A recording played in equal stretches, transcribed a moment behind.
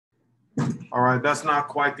All right, that's not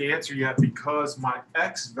quite the answer yet because my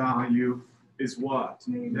x value is what?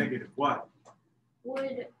 Negative what?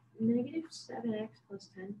 Would negative 7x plus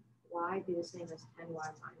 10y be the same as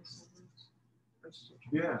 10y minus 7x?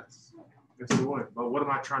 Yes, yes it would. But what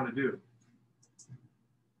am I trying to do?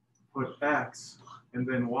 Put x and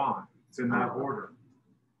then y. It's in that order.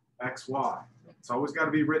 X, y. It's always got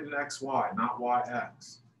to be written x, y, not y,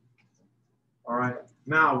 x. All right.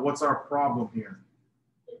 Now, what's our problem here?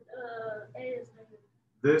 A is negative.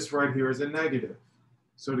 This right here is a negative.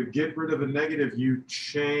 So to get rid of a negative, you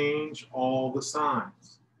change all the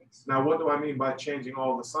signs. Now, what do I mean by changing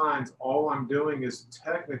all the signs? All I'm doing is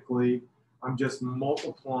technically, I'm just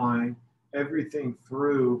multiplying everything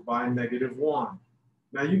through by -1.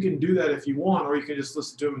 Now, you can do that if you want, or you can just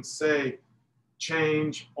listen to them and say,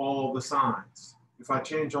 change all the signs. If I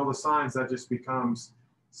change all the signs, that just becomes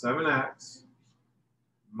 7x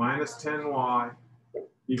minus 10y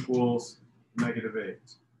equals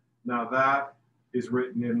 -8. Now that is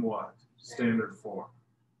written in what? Standard form.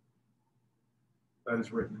 That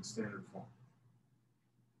is written in standard form.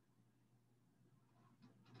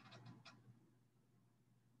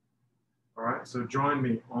 All right, so join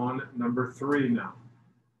me on number 3 now.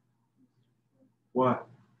 What?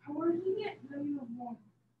 How are you get -1?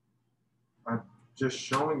 I'm just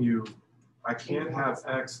showing you I can't have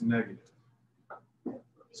x negative.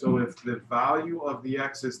 So if the value of the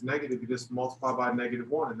x is negative, you just multiply by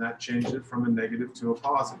 -1, and that changes it from a negative to a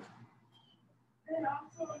positive. And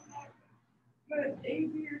also, but A,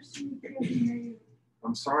 B, or C can be negative.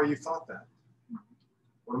 I'm sorry you thought that.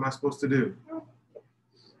 What am I supposed to do?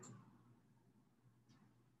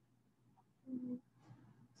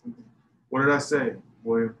 What did I say,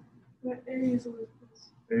 William? But A is always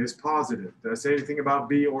plus. A is positive. Did I say anything about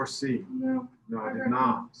B or C? No. No, I did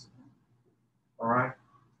not. All right.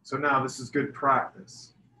 So now this is good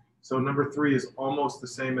practice. So number 3 is almost the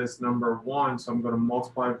same as number 1. So I'm going to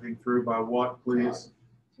multiply everything through by what, please?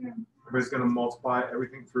 10. Everybody's going to multiply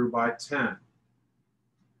everything through by 10.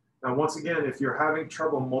 Now, once again, if you're having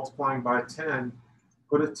trouble multiplying by 10,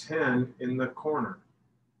 put a 10 in the corner.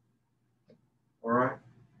 All right.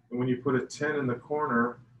 And when you put a 10 in the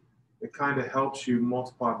corner, it kind of helps you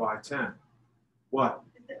multiply by 10. What?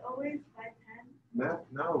 Is it always by 10?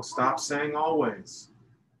 No, stop saying always.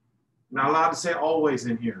 You're not allowed to say always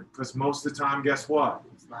in here because most of the time, guess what?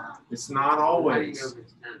 It's not always.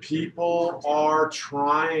 People are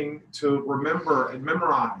trying to remember and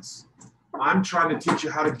memorize. I'm trying to teach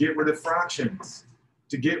you how to get rid of fractions.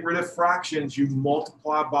 To get rid of fractions, you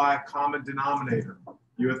multiply by a common denominator.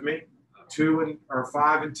 You with me?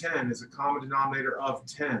 5 and 10 is a common denominator of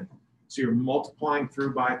 10. So you're multiplying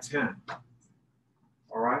through by 10.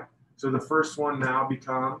 All right? So the first one now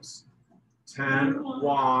becomes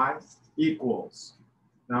 10y equals.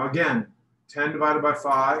 Now again, 10 divided by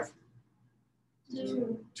 5.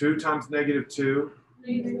 2. 2 times -2.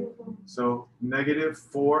 -1. So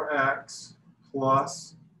 -4x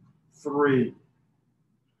plus 3.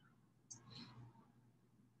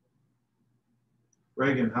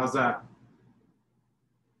 Reagan, how's that?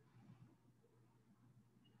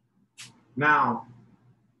 Now,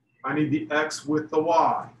 I need the x with the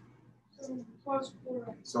y. So plus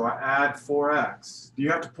 4x. So I add 4x. Do you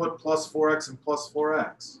have to put plus 4x and plus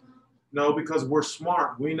 4x? No, because we're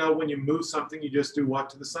smart. We know when you move something, you just do what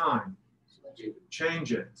to the sign?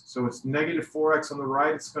 Change it. So it's -4x on the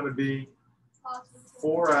right. It's going to be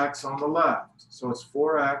 4x on the left. So it's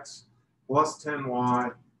 4x plus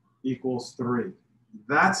 10y equals 3.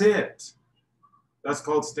 That's it. That's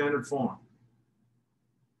called standard form.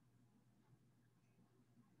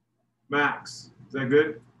 Max, is that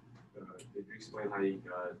good? Did you explain how you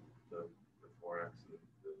got the 4x?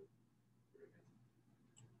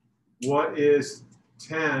 What is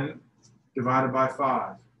 10 divided by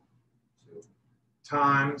 5? 2.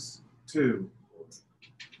 Times 2.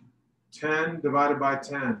 10 divided by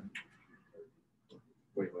 10.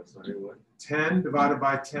 Wait, what's that? What? 10 divided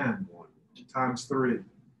by 10 1. times 3.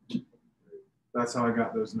 That's how I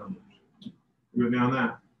got those numbers. You with me on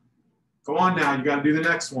that? Come on now, you got to do the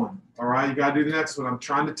next one. All right, you got to do the next one. I'm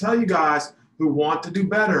trying to tell you guys who want to do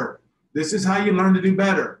better. This is how you learn to do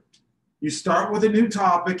better. You start with a new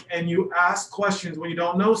topic and you ask questions when you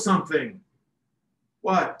don't know something.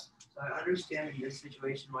 What? So I understand in this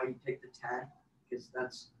situation why you take the 10, because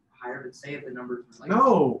that's higher, but say if the numbers were like...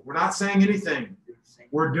 No, we're not saying anything.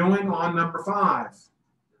 We're doing on number 5.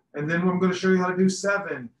 And then I'm going to show you how to do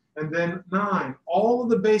 7 and then 9. All of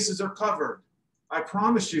the bases are covered. I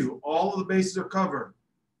promise you, all of the bases are covered.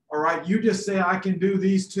 All right, you just say I can do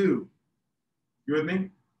these 2. You with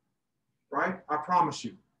me? Right? I promise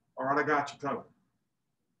you. All right, I got you covered.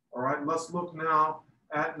 All right, right, let's look now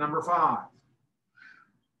at number 5.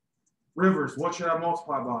 Rivers, what should I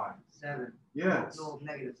multiply by? 7. Yes. No,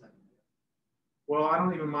 -7. Well, I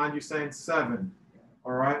don't even mind you saying 7.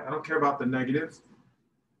 All right, I don't care about the negative.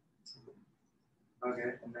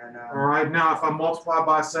 Okay, and then. All right, now if I multiply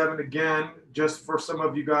by 7 again, just for some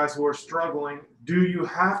of you guys who are struggling, do you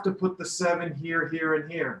have to put the 7 here, here,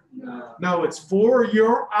 and here? No. No, it's for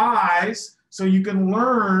your eyes so you can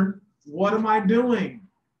learn what am I doing.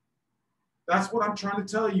 That's what I'm trying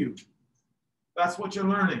to tell you. That's what you're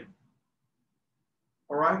learning.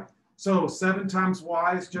 All right, so 7 times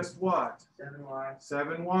y is just what? 7y.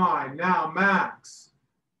 7y. Now, Max,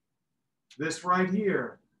 this right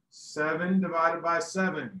here, 7 divided by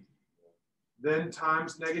 7, then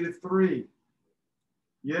times -3.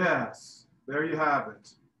 Yes, there you have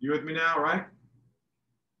it. You with me now, right?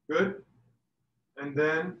 Good. And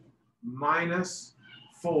then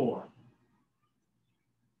 -4.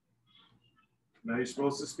 Now you're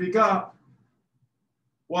supposed to speak up.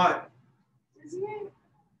 What? Isn't it?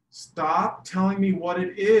 Stop telling me what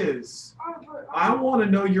it is. But I want to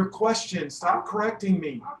know your question. Stop correcting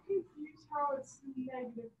me. I'm confused how it's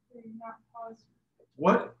 -3, not positive.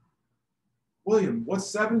 What? William, what's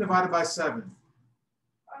 7 divided by 7?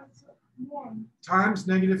 That's 1. Times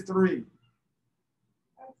 -3. That's -3.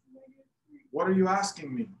 What are you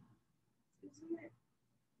asking me? Isn't it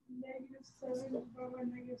 -7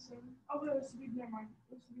 divided by -7? Oh, no, this would be, never mind.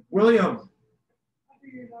 This would be William, I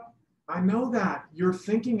figured it out. I know that. You're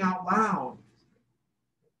thinking out loud.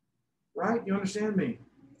 Right? You understand me?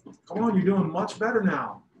 Come on, you're doing much better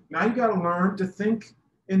now. Now you got to learn to think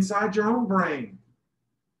inside your own brain.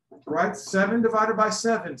 Right? 7 divided by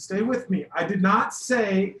 7. Stay with me. I did not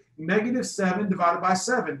say -7 divided by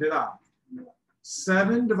 7, did I?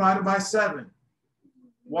 7 divided by 7.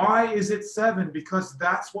 Why is it 7? Because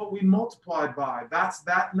that's what we multiplied by. That's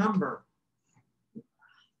that number.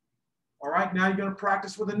 All right, now you're going to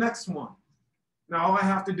practice with the next one. Now all I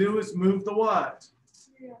have to do is move the what?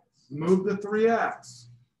 Yes. Move the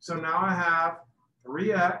 3x. So now I have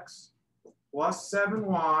 3x plus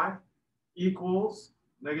 7y equals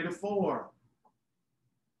 -4.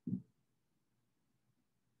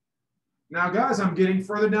 Now guys, I'm getting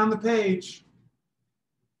further down the page.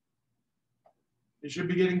 You should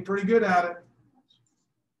be getting pretty good at it.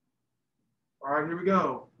 All right, here we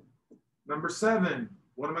go. Number 7.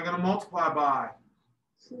 What am I going to multiply by?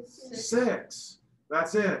 6.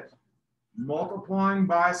 That's it. Multiplying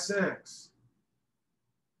by 6.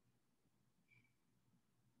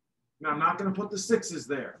 Now, I'm not going to put the 6's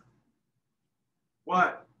there.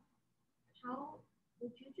 What? How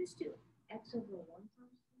would you just do x over 1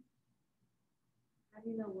 times 2? How do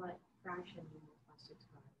you know what fraction you multiply 6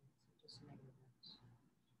 by? Just -x.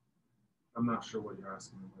 I'm not sure what you're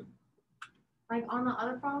asking. Like on the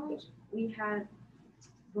other problems, we had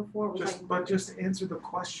before it was But just answer the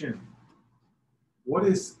question. What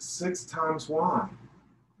is 6 times y?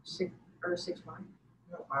 6 or 6y.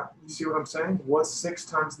 You see what I'm saying? What's 6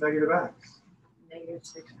 times -x?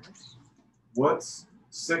 -6x. What's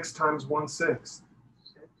 6 times 1/6?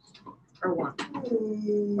 6 or 1.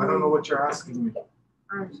 I don't know what you're asking me.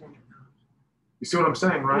 I understand. You see what I'm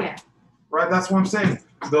saying, right? Yeah. Right, that's what I'm saying.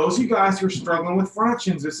 Those of you guys who are struggling with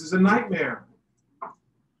fractions, this is a nightmare.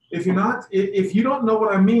 If you don't know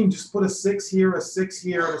what I mean, just put a 6 here, a 6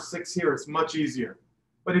 here, and a 6 here. It's much easier.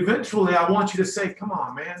 But eventually, I want you to say, come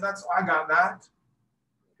on, man, I got that.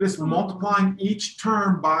 Just multiplying each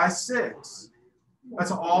term by 6.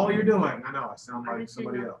 That's all you're doing. I know, I sound like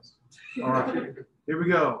somebody else. All right, here we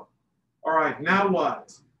go. All right, now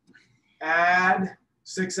what? Add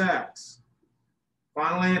 6x.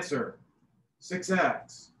 Final answer,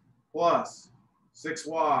 6x plus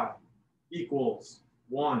 6y equals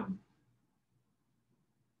 1.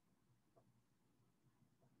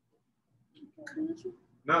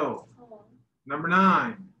 No. Number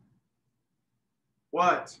 9.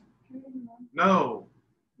 What? No.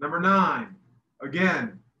 Number 9.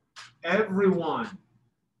 Again, everyone.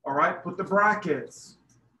 All right, put the brackets.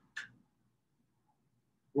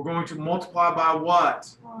 We're going to multiply by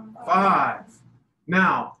what? 5.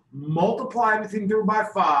 Now, multiply everything through by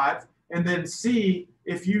 5 and then see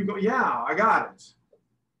if you go, yeah, I got it.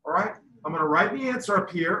 All right, I'm going to write the answer up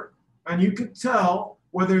here and you can tell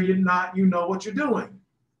whether you know what you're doing.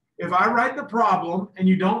 If I write the problem and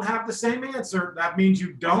you don't have the same answer, that means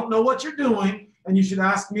you don't know what you're doing and you should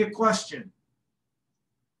ask me a question.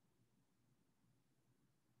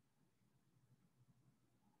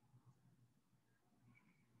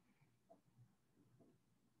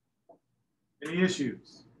 Any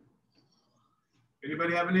issues?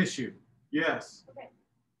 Anybody have an issue? Yes. Okay.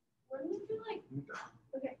 When you do like,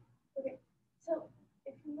 okay,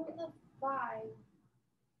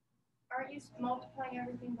 you multiplying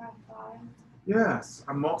everything by 5? Yes,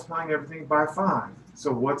 I'm multiplying everything by 5.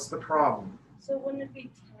 So what's the problem? So wouldn't it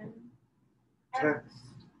be 10? 10.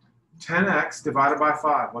 10x divided by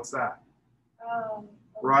 5. What's that?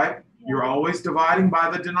 Right? You're always dividing by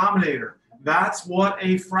the denominator. That's what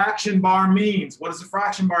a fraction bar means. What does a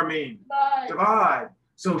fraction bar mean? Divide.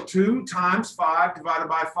 So 2 times 5 divided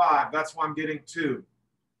by 5. That's why I'm getting 2.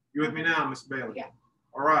 You with me now, Miss Bailey? Yeah.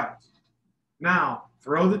 All right. Now,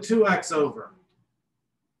 throw the 2x over.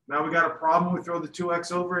 Now we got a problem. We throw the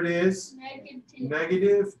 2x over. It is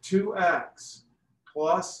negative 2x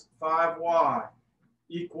plus 5y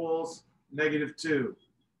equals negative 2.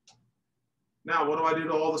 Now, what do I do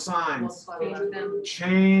to all the signs?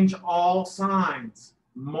 Change all signs.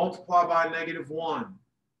 Multiply by negative 1.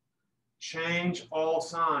 Change all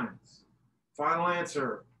signs. Final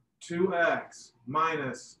answer, 2x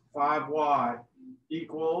minus 5y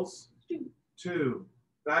equals 2.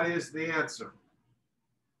 That is the answer.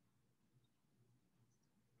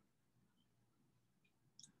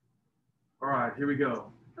 All right, here we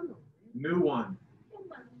go. New one.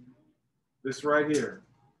 This right here.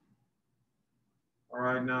 All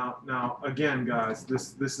right, now again, guys,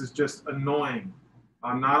 this is just annoying.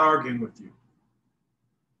 I'm not arguing with you.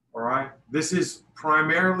 All right, this is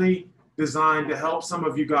primarily designed to help some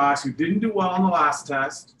of you guys who didn't do well on the last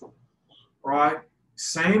test. All right,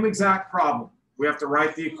 same exact problem. We have to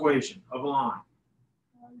write the equation of a line.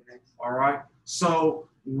 All right, so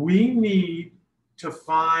we need to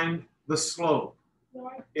find the slope.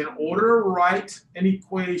 In order to write an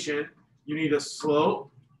equation, you need a slope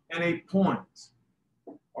and a point.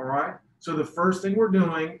 All right, so the first thing we're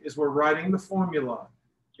doing is we're writing the formula.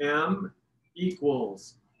 M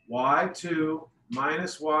equals y2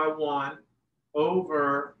 minus y1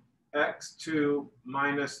 over x2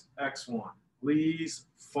 minus x1. Please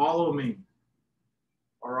follow me.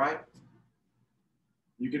 All right,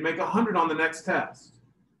 you can make 100 on the next test.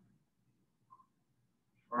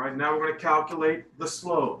 All right, now we're going to calculate the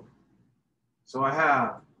slope. So I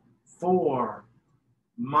have 4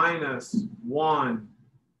 minus 1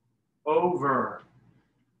 over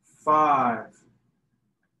 5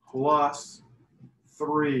 plus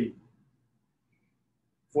 3.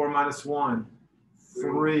 4 minus 1,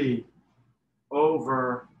 3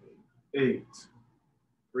 over 8.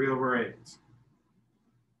 3 over 8.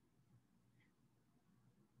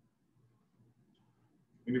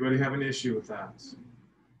 Anybody have an issue with that?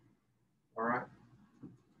 All right.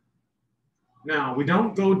 Now, we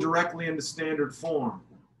don't go directly into standard form.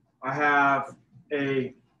 I have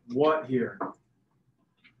a what here?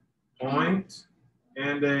 Point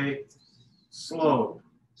and a slope.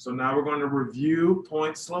 So now we're going to review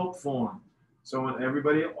point slope form. So when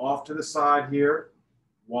everybody off to the side here,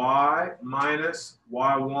 y minus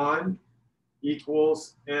y1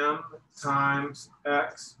 equals m times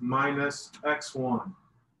x minus x1.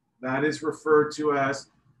 That is referred to as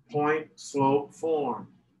point slope form.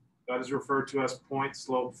 That is referred to as point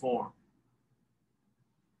slope form.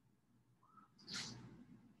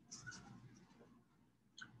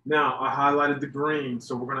 Now I highlighted the green,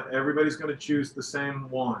 so everybody's gonna choose the same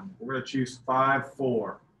one. We're gonna choose 5,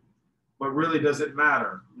 4. But really, does it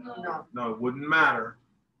matter? No. No, it wouldn't matter.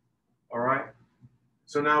 All right.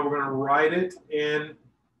 So now we're gonna write it in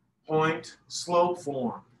point slope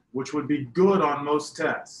form, which would be good on most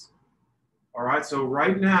tests. All right, so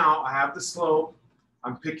right now I have the slope.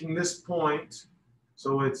 I'm picking this point.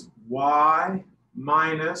 So it's y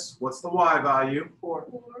minus, what's the y value? 4.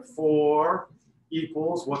 4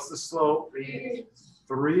 equals, what's the slope?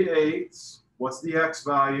 3/8. What's the x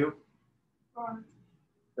value? 5.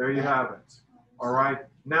 There you have it. All right,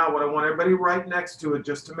 now what I want everybody right next to it,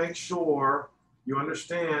 just to make sure you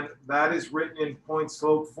understand, that is written in point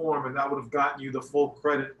slope form, and that would have gotten you the full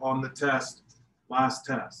credit on the test, last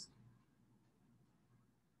test.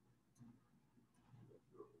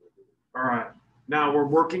 All right, now we're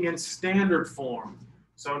working in standard form.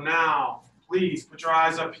 So now, please put your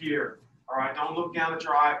eyes up here. All right, don't look down at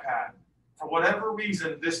your iPad. For whatever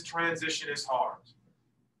reason, this transition is hard.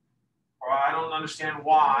 All right, I don't understand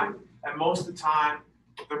why. And most of the time,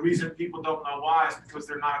 the reason people don't know why is because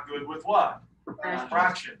they're not good with what?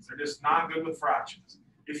 Fractions. They're just not good with fractions.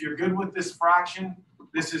 If you're good with this fraction,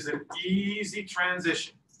 this is an easy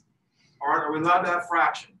transition. All right, are we allowed to have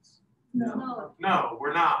fractions? No. No,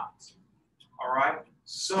 we're not. All right,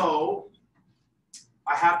 so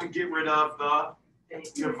I have to get rid of the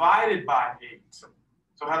divided by 8.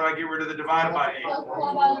 So how do I get rid of the divided by 8?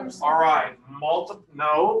 All right,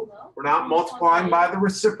 no, we're not multiplying by the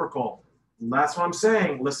reciprocal. That's what I'm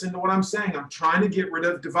saying. Listen to what I'm saying. I'm trying to get rid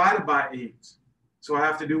of divided by 8. So I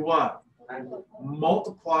have to do what?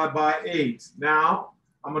 multiply by 8. Now,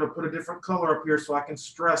 I'm going to put a different color up here so I can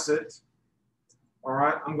stress it. All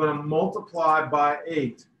right, I'm going to multiply by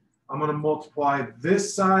 8. I'm going to multiply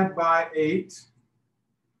this side by 8.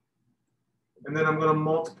 And then I'm going to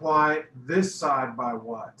multiply this side by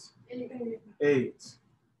what? 8.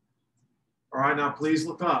 All right, now please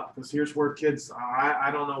look up, because here's where kids,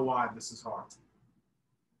 I don't know why this is hard.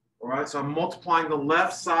 All right, so I'm multiplying the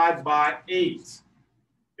left side by 8.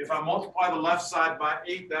 If I multiply the left side by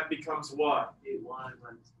 8, that becomes what? 8y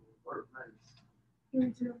minus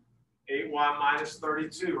 32. 8y minus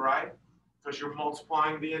 32, right? Because you're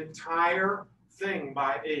multiplying the entire thing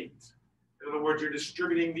by 8. In other words, you're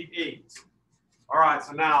distributing the 8. All right,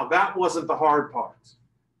 so now that wasn't the hard part.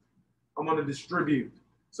 I'm going to distribute.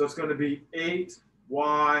 So it's going to be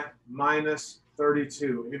 8y minus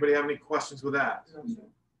 32. Anybody have any questions with that?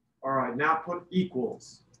 All right, now put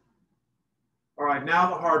equals. All right, now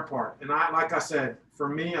the hard part. And like I said, for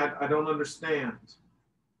me, I don't understand.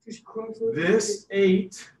 This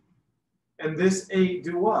 8 and this 8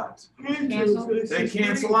 do what? Cancel. They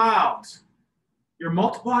cancel out. You're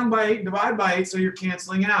multiplying by 8 and divide by 8, so you're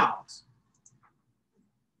canceling out.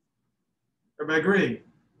 Everybody agree?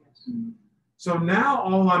 Yes. So now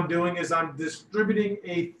all I'm doing is I'm distributing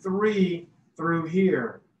a 3 through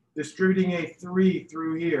here. Distributing a 3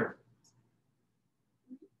 through here.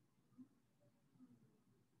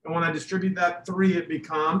 And when I distribute that 3, it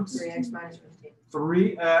becomes 3x minus 15.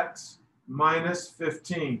 3x minus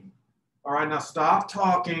 15. All right, now stop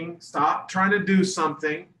talking. Stop trying to do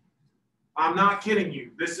something. I'm not kidding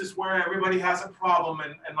you. This is where everybody has a problem.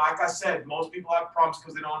 And like I said, most people have problems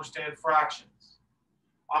because they don't understand fractions.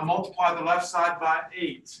 I multiply the left side by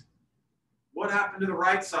 8. What happened to the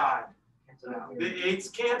right side? The 8's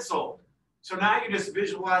canceled. So now you're just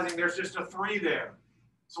visualizing there's just a 3 there.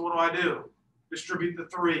 So what do? Distribute the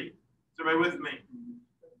 3. Is everybody with me?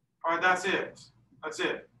 All right, that's it. That's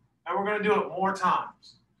it. And we're going to do it more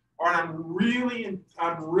times. All right, I'm really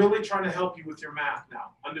trying to help you with your math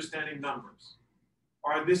now, understanding numbers.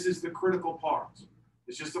 All right, this is the critical part.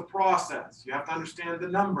 It's just a process. You have to understand the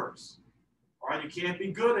numbers. All right, you can't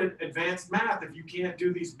be good at advanced math if you can't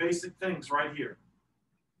do these basic things right here.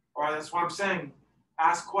 All right, that's why I'm saying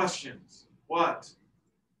ask questions. What?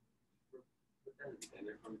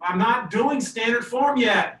 I'm not doing standard form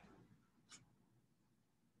yet.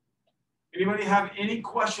 Anybody have any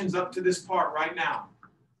questions up to this part right now?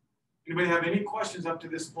 Anybody have any questions up to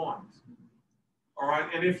this point? All right,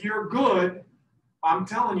 and if you're good, I'm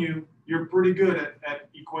telling you, you're pretty good at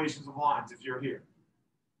equations of lines if you're here.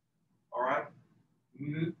 All right?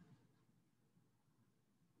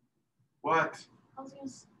 What?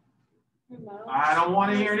 I don't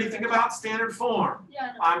want to hear anything about standard form.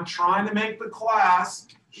 Yeah, I'm trying to make the class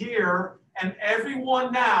here, and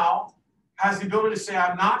everyone now has the ability to say,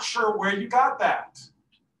 I'm not sure where you got that.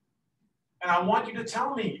 And I want you to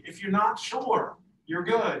tell me if you're not sure. You're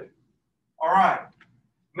good. All right.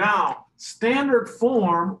 Now, standard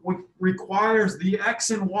form requires the x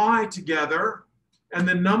and y together and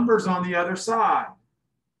the numbers on the other side.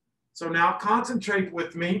 So now concentrate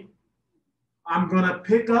with me. I'm going to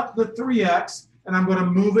pick up the 3x and I'm going to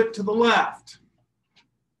move it to the left.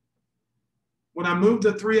 When I move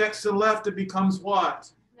the 3x to the left, it becomes what?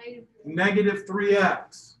 Negative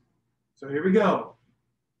 3x. So here we go.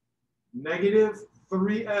 Negative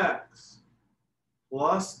 3x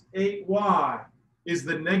plus 8y. Is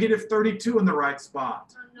the negative 32 in the right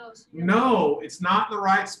spot? No, it's not in the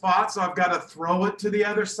right spot, so I've got to throw it to the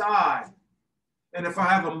other side. And if I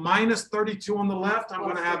have a minus 32 on the left, I'm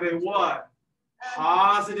going to have a what?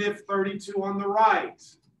 Positive 32 on the right.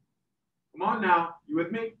 Come on now, you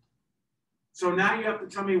with me? So now you have to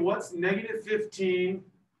tell me what's negative 15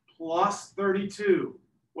 plus 32.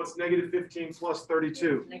 What's negative 15 plus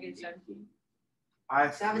 32? Negative 17.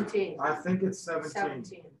 17. I think it's 17.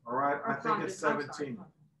 17. All right, I think it's 17. Sorry.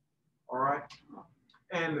 All right.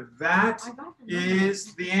 And that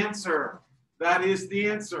is the answer. That is the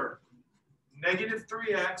answer. Negative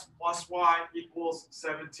 3x plus y equals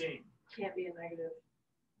 17. Can't be a negative.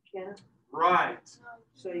 Can it? Right.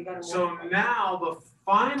 So you got to. So now the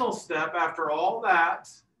final step after all that,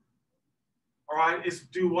 all right, is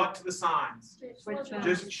do what to the signs?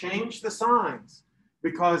 Just change the signs,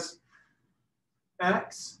 because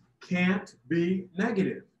x can't be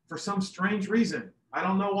negative for some strange reason. I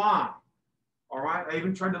don't know why. All right, I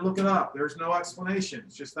even tried to look it up. There's no explanation.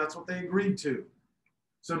 It's just that's what they agreed to.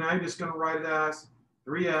 So now you're just going to write it as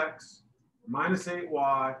 3x minus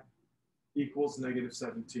 8y equals negative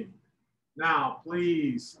 17. Now,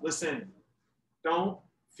 please listen. Don't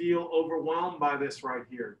feel overwhelmed by this right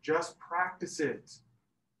here. Just practice it.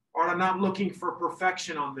 All right, I'm not looking for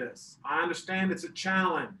perfection on this. I understand it's a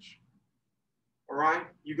challenge. All right,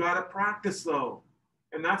 you got to practice though.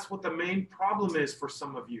 And that's what the main problem is for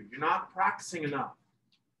some of you. You're not practicing enough.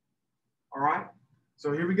 All right,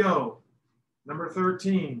 so here we go. Number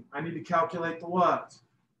 13, I need to calculate the what?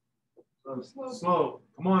 Slope.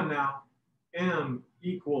 Come on now. M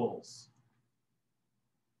equals.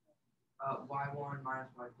 Y1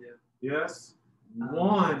 minus Y2. Yes.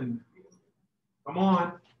 1. Come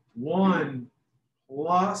on. 1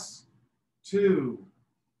 plus 2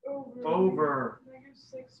 over.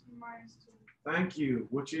 -6 minus 2. Thank you.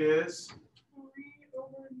 Which is 3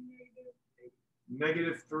 over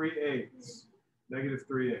negative 3/8. Negative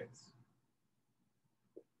 3/8.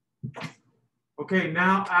 Okay,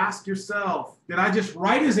 now ask yourself, did I just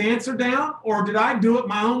write his answer down or did I do it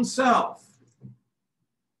my own self?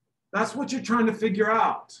 That's what you're trying to figure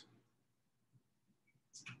out.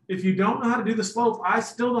 If you don't know how to do the slope, I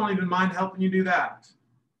still don't even mind helping you do that.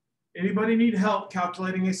 Anybody need help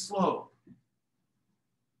calculating a slope?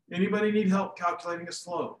 Anybody need help calculating a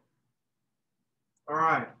slope? All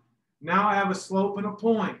right, now I have a slope and a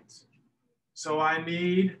point. So I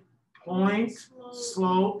need point,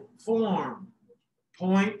 slope, form.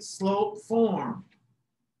 Point, slope, form.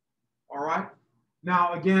 All right.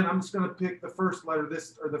 Now again, I'm just going to pick the first letter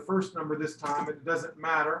this or the first number this time. It doesn't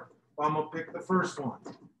matter. I'm going to pick the first one.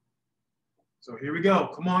 So here we go.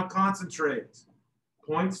 Come on, concentrate.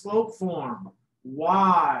 Point, slope, form.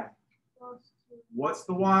 Y. What's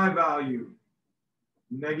the Y value?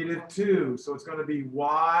 -2. So it's going to be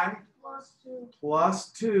Y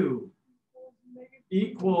plus 2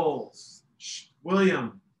 equals,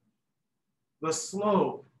 William, the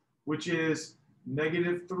slope, which is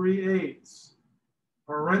 -3/8,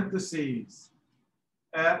 parentheses,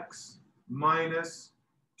 x minus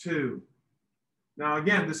 2. Now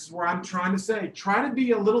again, this is where I'm trying to say, try to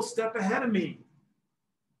be a little step ahead of me,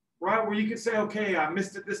 right? Where you can say, okay, I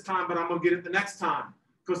missed it this time, but I'm gonna get it the next time,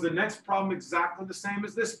 because the next problem is exactly the same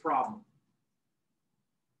as this problem.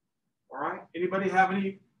 All right, anybody have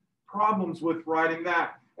any problems with writing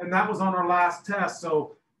that? And that was on our last test,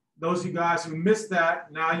 so those of you guys who missed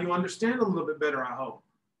that, now you understand a little bit better, I hope.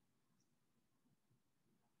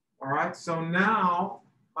 All right, so now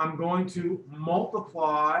I'm going to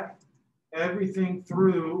multiply everything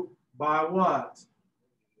through by what?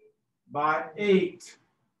 By 8.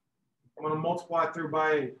 I'm going to multiply through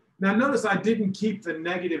by 8. Now notice I didn't keep the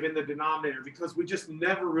negative in the denominator because we just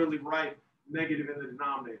never really write negative in the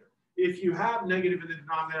denominator. If you have negative in the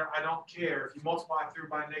denominator, I don't care. If you multiply through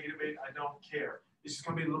by -8, I don't care. It's just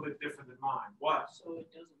going to be a little bit different than mine. What? So it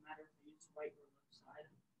doesn't matter if you use right or left side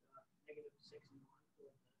of -6 and 1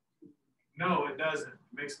 or 2. No, it doesn't.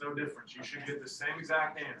 It makes no difference. You should get the same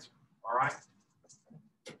exact answer. All right.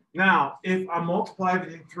 Now, if I multiply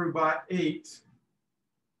everything through by 8,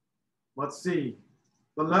 let's see.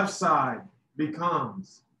 The left side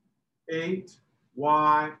becomes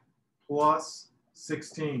 8y plus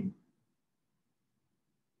 16.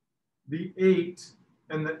 The 8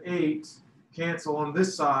 and the 8 cancel on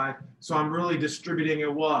this side, so I'm really distributing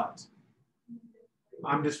a what?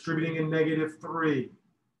 I'm distributing a -3.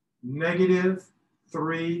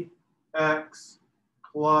 -3x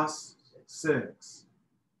plus 6.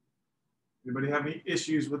 Anybody have any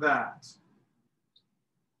issues with that?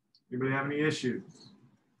 Anybody have any issues?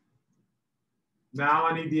 Now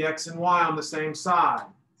I need the x and y on the same side.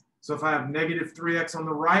 So if I have -3x on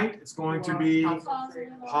the right, it's going to be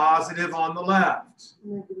positive on the left.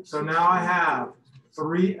 So now I have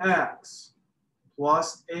 3x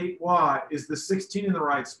plus 8y. Is the 16 in the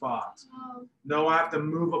right spot? No, I have to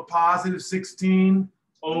move a positive 16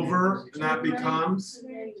 over, and that becomes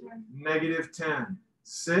 -10.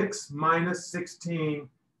 6 minus 16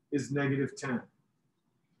 is -10.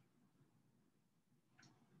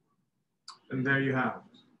 And there you have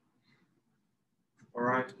it. All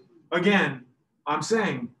right. Again, I'm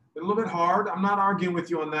saying a little bit hard. I'm not arguing with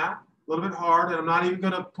you on that. A little bit hard, and I'm not even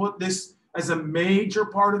going to put this as a major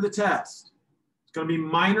part of the test. It's going to be a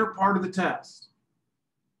minor part of the test.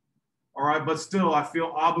 All right, but still, I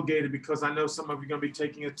feel obligated because I know some of you are going to be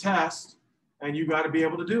taking a test, and you got to be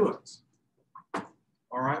able to do it.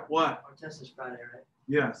 All right, what? Our test is Friday, right?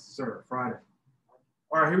 Yes, sir, Friday.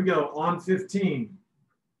 All right, here we go. On 15.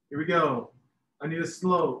 Here we go. I need a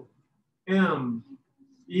slope. M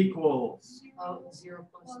equals 0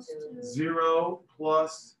 plus 2. 0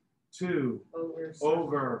 plus 2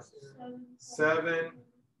 over 7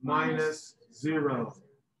 minus 0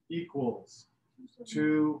 equals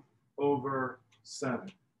 2 over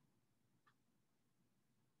 7.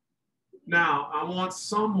 Now, I want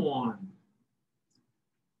someone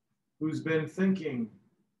who's been thinking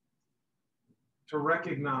to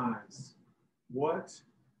recognize what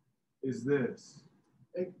is this?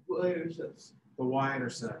 Y-intercept. The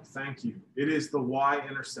y-intercept. Thank you. It is the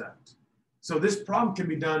y-intercept. So this problem can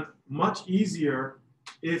be done much easier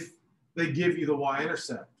if they give you the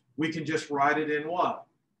y-intercept. We can just write it in what?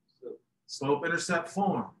 Slope-intercept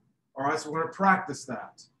form. All right, so we're going to practice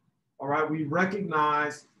that. All right, we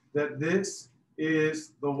recognize that this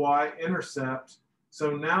is the y-intercept.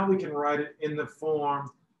 So now we can write it in the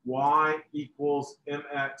form y equals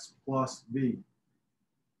mx plus b.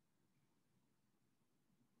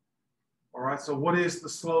 All right, so what is the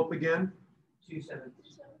slope again? 2/7.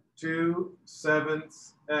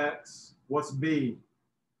 2/7 x. What's b?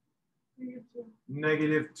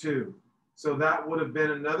 -2. So that would have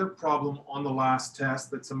been another problem on the last test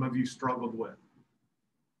that some of you struggled with.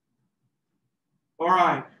 All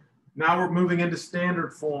right, now we're moving into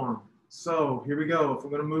standard form. So here we go. If I'm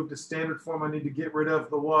going to move to standard form, I need to get rid of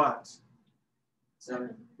the what?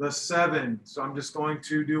 7. The 7. So I'm just going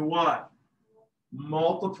to do what?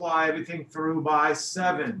 Multiply everything through by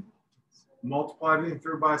 7. Multiply everything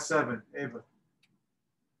through by 7. Ava,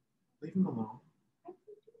 leave him alone.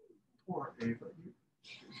 Poor Ava.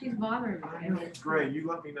 She's bothering I me. know, it's great. You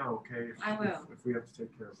let me know, okay? I will. If we have to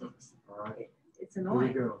take care of this. All right. It's Here we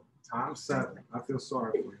annoying. go. Times 7. I feel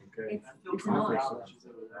sorry for you, okay? It's I feel annoying. sorry.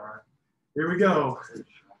 All right. Here we go.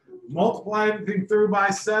 Multiply everything through by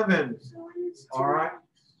 7. All right.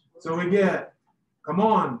 So we get, come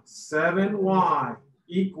on, 7y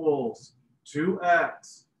equals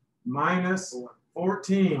 2x minus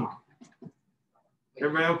 14.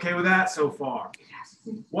 Everybody okay with that so far?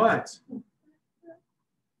 What?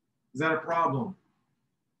 Is that a problem?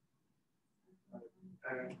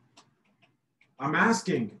 I'm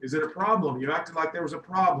asking, is it a problem? You acted like there was a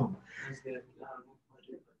problem.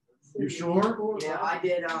 You sure? Yeah, I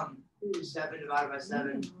did 7 divided by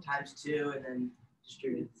 7 times 2 and then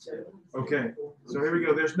distributed 2. Okay, so here we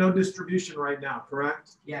go. There's no distribution right now,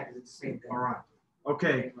 correct? Yeah, because it's the same thing. All right.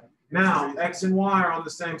 Okay, now x and y are on the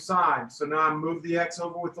same side. So now I move the x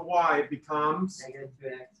over with the y. It becomes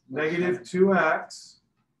 -2x. -2x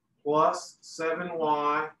plus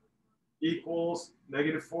 7y equals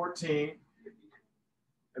 -14.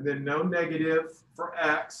 And then no negative for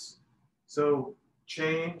x. So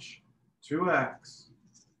change 2x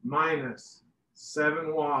minus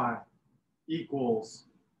 7y equals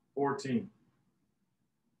 14.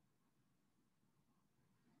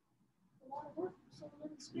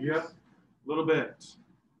 Yep, a little bit.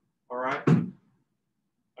 All right.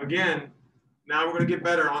 Again, now we're going to get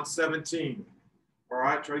better on 17. All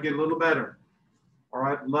right, try to get a little better. All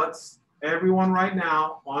right, let's, everyone right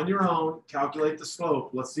now, on your own, calculate the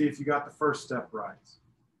slope. Let's see if you got the first step right.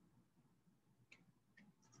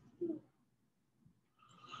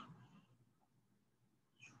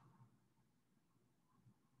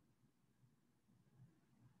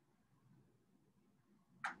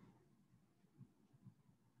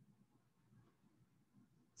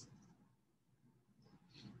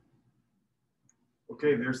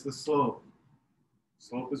 Okay, there's the slope.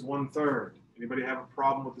 Slope is 1/3. Anybody have a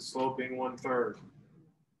problem with the slope being 1/3?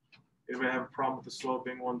 Anybody have a problem with the slope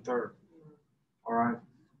being 1/3? All right.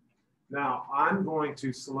 Now I'm going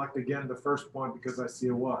to select again the first point because I see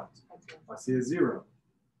a what? I see a 0.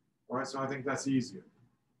 All right, so I think that's easier.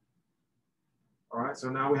 All right, so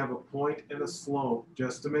now we have a point and a slope.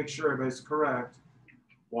 Just to make sure everybody's correct,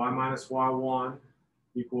 y minus y1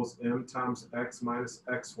 equals m times x minus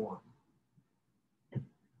x1.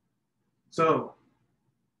 So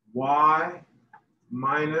y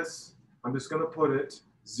minus, I'm just going to put it,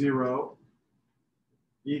 0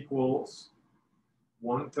 equals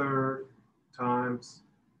 1/3 times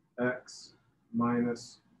x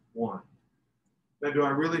minus 1. Now, do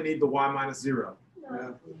I really need the y minus 0?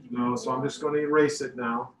 No. No, so I'm just going to erase it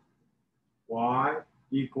now. Y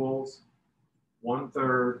equals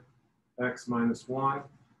 1/3 x minus 1.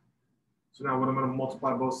 So now what I'm going to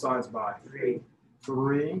multiply both sides by?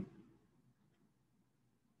 3.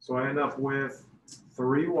 So I end up with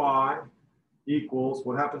 3y equals,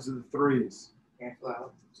 what happens to the 3's? Cancel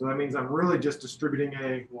out. So that means I'm really just distributing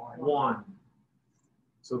a 1.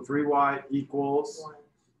 So 3y equals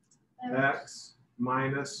x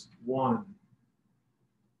minus 1.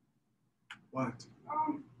 What?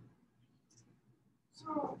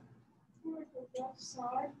 So for like the left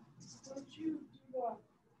side, don't you do the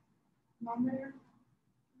numerator?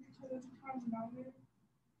 Times denominator?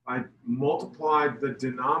 I multiplied the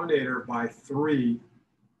denominator by 3.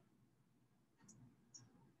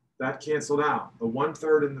 That canceled out. The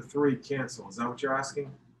 1/3 and the 3 cancel. Is that what you're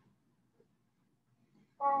asking?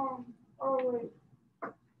 Oh wait.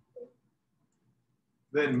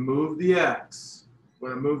 Then move the x.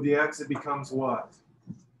 When I move the x, it becomes what?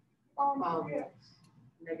 Yes.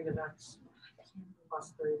 Negative x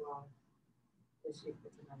plus 3y is equal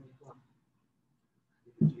to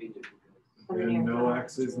 -1. Change it. And no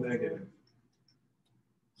x is negative.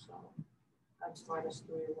 So x minus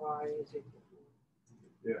 3y is equal to.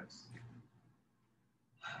 Yes.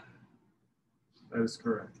 That is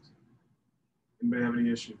correct. Anybody have any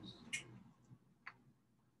issues?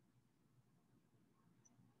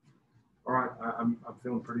 All right, I'm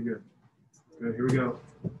feeling pretty good. Good, here we go.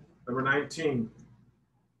 Number 19.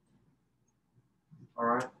 All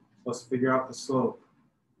right, let's figure out the slope.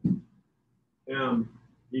 M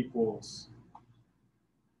equals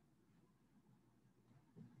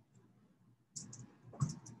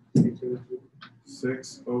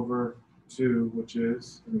 6 over 2, which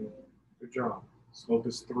is, good job. Slope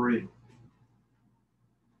is 3.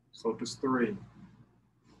 Slope is 3.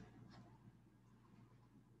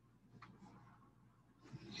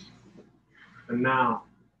 And now,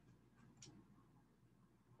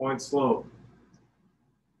 point slope.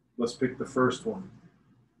 Let's pick the first one.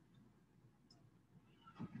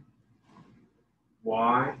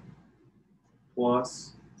 Y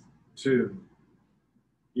plus 2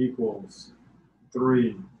 equals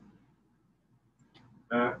 3x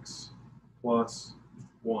plus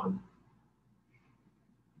 1.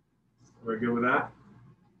 Are we good with that?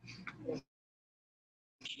 Do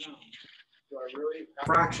I really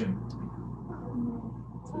fraction?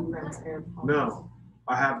 No,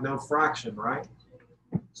 I have no fraction, right?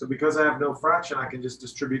 So because I have no fraction, I can just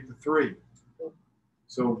distribute the 3.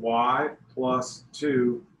 So y plus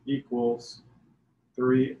 2 equals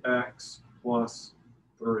 3x plus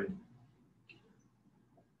 3.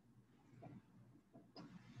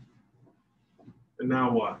 And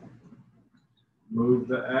now what? Move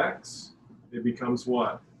the x, it becomes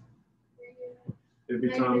what? It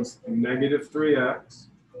becomes negative 3x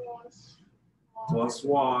plus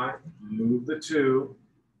y, move the 2,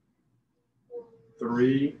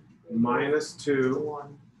 3 minus 2,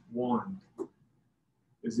 1.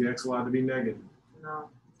 Is the x allowed to be negative? No.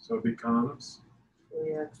 So it becomes,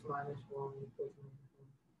 3x minus 1 equals.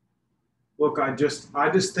 look, I just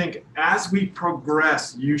think as we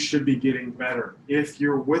progress, you should be getting better. If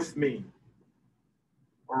you're with me,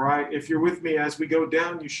 all right? If you're with me as we go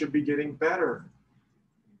down, you should be getting better.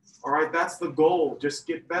 All right, that's the goal. Just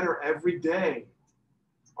get better every day.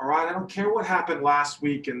 All right, I don't care what happened last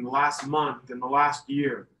week and last month and the last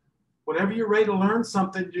year. Whenever you're ready to learn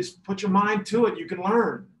something, just put your mind to it. You can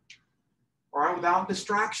learn. All right, without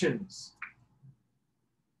distractions.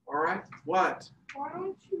 All right, what? Why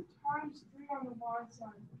don't you times 3 on the y side?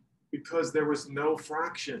 Because there was no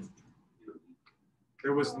fraction.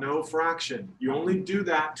 There was no fraction. You only do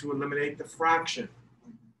that to eliminate the fraction.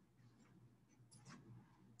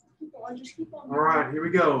 Just keep on. All right, here we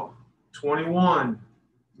go. 21.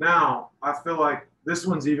 Now, I feel like this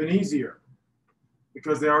one's even easier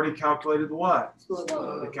because they already calculated the what?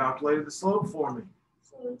 They calculated the slope for me.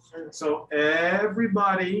 So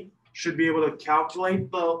everybody should be able to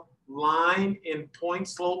calculate the line in point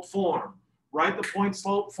slope form. Write the point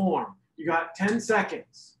slope form. You got 10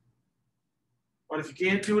 seconds. But if you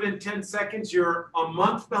can't do it in 10 seconds, you're a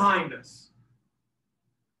month behind us.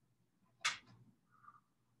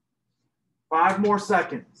 5 more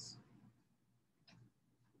seconds.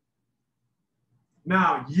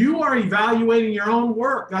 Now, you are evaluating your own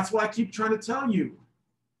work. That's what I keep trying to tell you.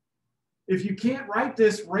 If you can't write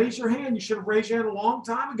this, raise your hand. You should have raised your hand a long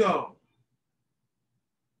time ago.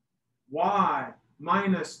 Y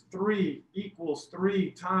minus 3 equals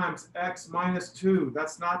 3 times x minus 2.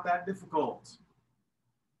 That's not that difficult.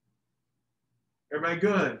 Everybody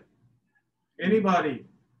good? Anybody?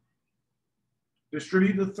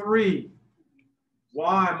 Distribute the 3.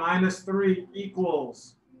 Y minus 3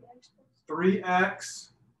 equals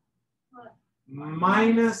 3x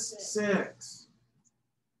minus 6.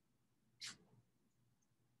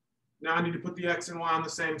 Now I need to put the x and y on the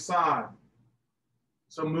same side.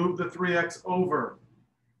 So move the 3x over.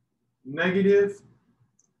 Negative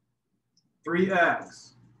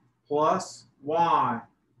 3x plus y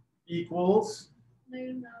equals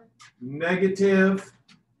negative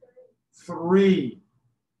 3.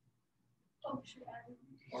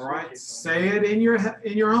 All right, say it in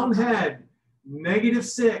your own head. Negative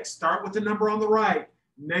 6. Start with the number on the right.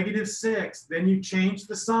 Negative 6. Then you change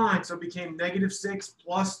the sign, so it became negative 6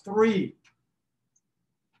 plus 3.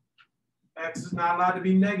 X is not allowed to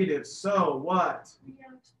be negative. So what?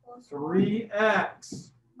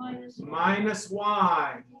 3x minus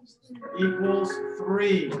y equals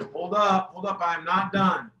 3. Hold up. I'm not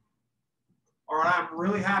done. All right, I'm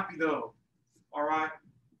really happy though. All right.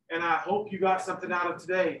 and I hope you got something out of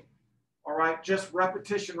today. All right, just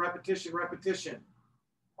repetition, repetition, repetition.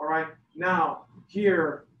 All right, now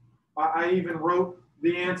here, I even wrote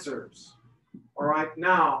the answers. All right,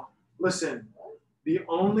 now listen, the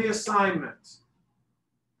only assignment,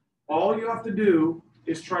 all you have to do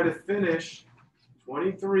is try to finish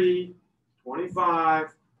 23, 25,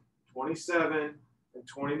 27, and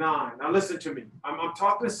 29. Now listen to me. I'm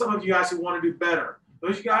talking to some of you guys who want to do better.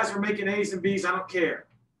 Those you guys who are making A's and B's, I don't care.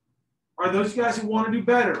 Are those you guys who want to do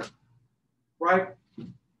better, right?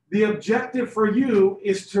 The objective for you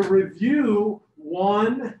is to review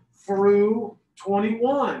 1 through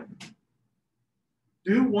 21.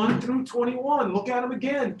 Do 1 through 21. Look at them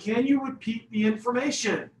again. Can you repeat the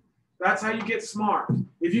information? That's how you get smart.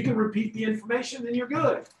 If you can repeat the information, then you're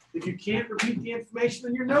good. If you can't repeat the information,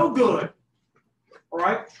 then you're no good. All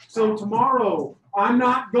right? So tomorrow, I'm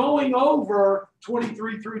not going over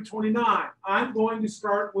 23 through 29. I'm going to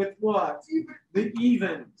start with what? The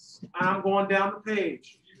evens. And I'm going down the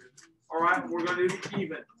page. All right? We're going to do the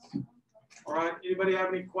evens. All right? Anybody have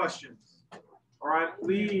any questions? All right?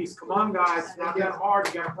 Please, come on, guys. It's not that hard.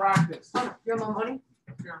 You got to practice. You want my money?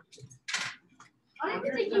 I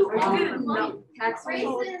think that you No. Tax rate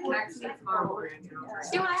horrible.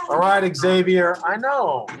 All right, Xavier. I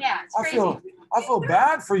know. Yeah, it's crazy. I feel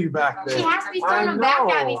bad for you back there. She has to be throwing them back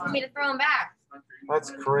at me for me to throw them back.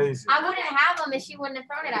 That's crazy. I wouldn't have them if she wouldn't have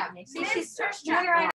thrown it at me. See, she's doing it right